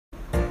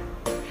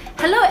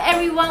Hello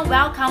everyone,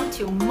 welcome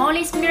to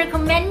Molly's Miracle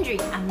Mandarin.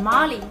 I'm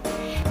Molly.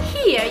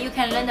 Here you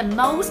can learn the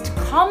most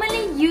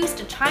commonly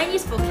used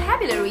Chinese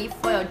vocabulary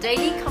for your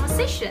daily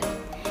conversation.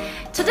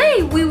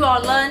 Today we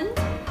will learn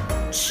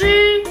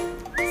吃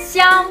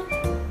香.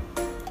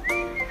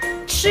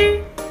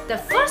 吃 the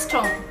first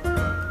tone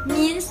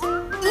means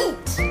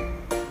eat.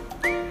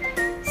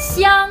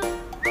 香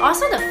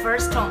also the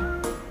first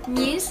tone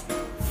means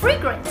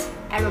fragrant,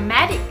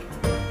 aromatic.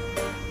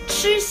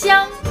 吃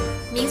香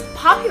means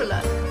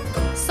popular,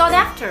 sought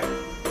after,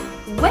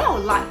 well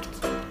liked,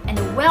 and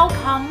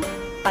welcomed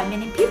by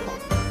many people.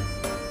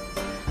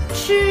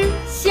 吃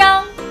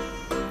香，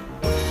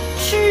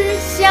吃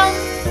香，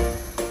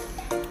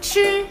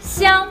吃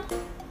香。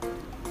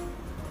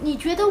你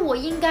觉得我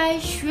应该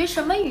学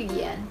什么语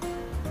言？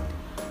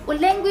 What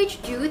language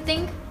do you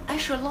think I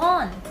should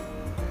learn?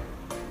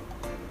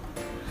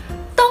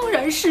 当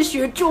然是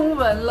学中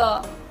文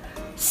了，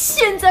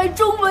现在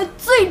中文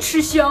最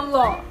吃香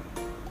了。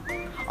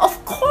Of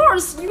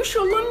course, you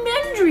should learn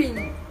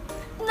Mandarin.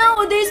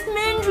 Nowadays,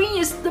 Mandarin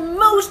is the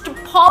most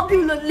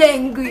popular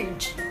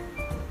language.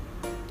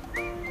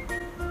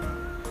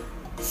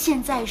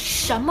 现在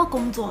什么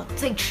工作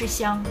最吃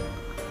香？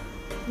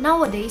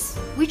 Nowadays,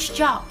 which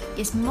job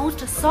is most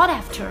sought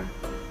after?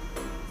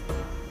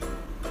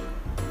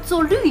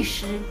 做律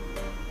师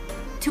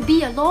To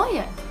be a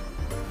lawyer.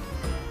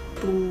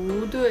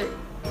 不对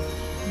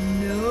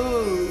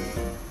No.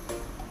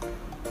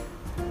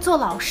 做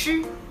老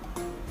师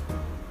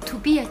To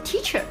be a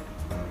teacher.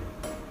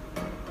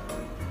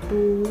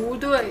 不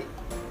对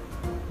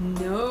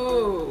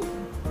No.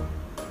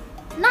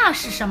 那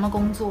是什么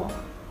工作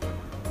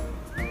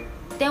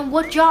Then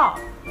what job?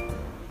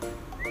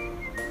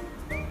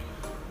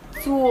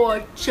 做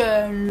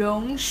整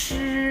容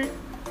师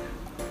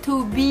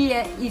To be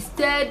an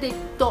aesthetic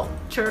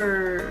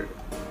doctor.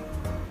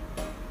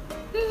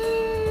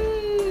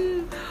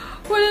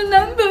 我的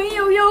男朋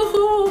友要和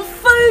我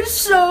分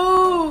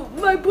手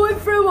My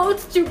boyfriend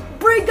wants to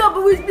break up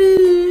with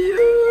me.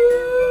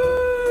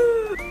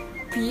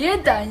 别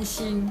担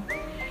心，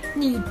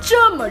你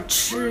这么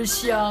吃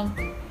香，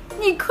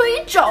你可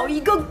以找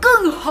一个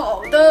更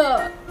好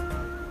的。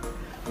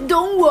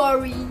Don't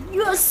worry,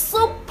 you are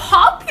so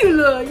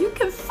popular. You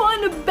can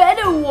find a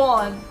better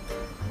one.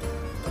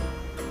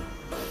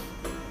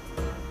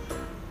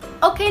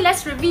 Okay,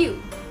 let's review.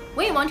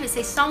 When you want to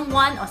say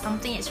someone or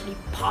something is really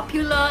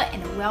popular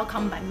and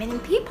welcomed by many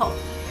people,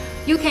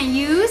 you can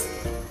use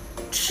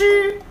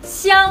吃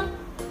香，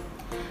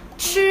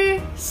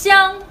吃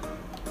香，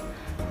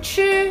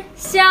吃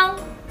香。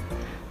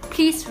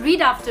Please read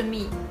after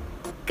me.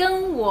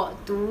 跟我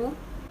读。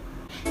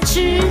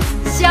吃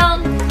香，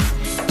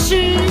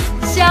吃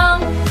香，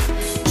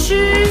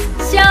吃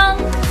香，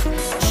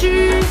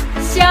吃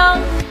香，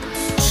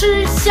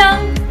吃香，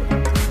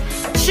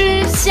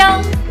吃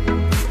香。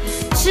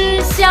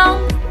吃香，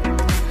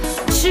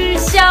吃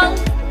香。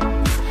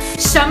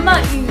什么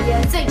语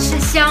言最吃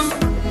香？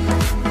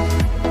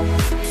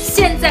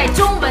现在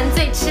中文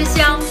最吃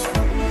香。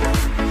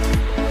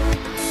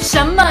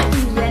什么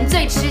语言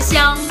最吃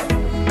香？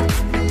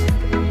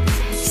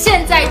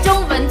现在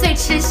中文最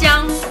吃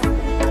香。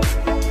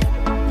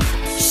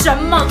什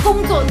么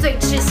工作最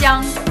吃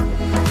香？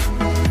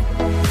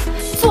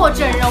做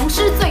整容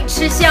师最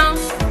吃香。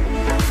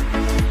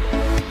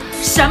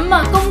什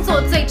么工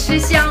作最吃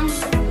香？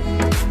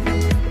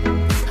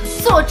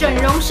做整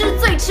容师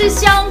最吃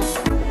香。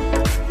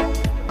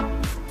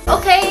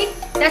Okay,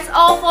 that's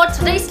all for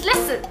today's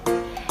lesson.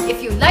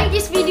 If you like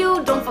this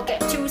video, don't forget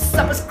to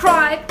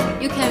subscribe.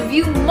 You can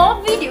view more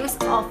videos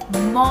of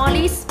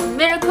Molly's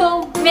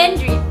Miracle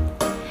Mandarin.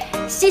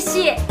 谢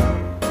谢，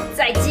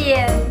再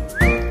见。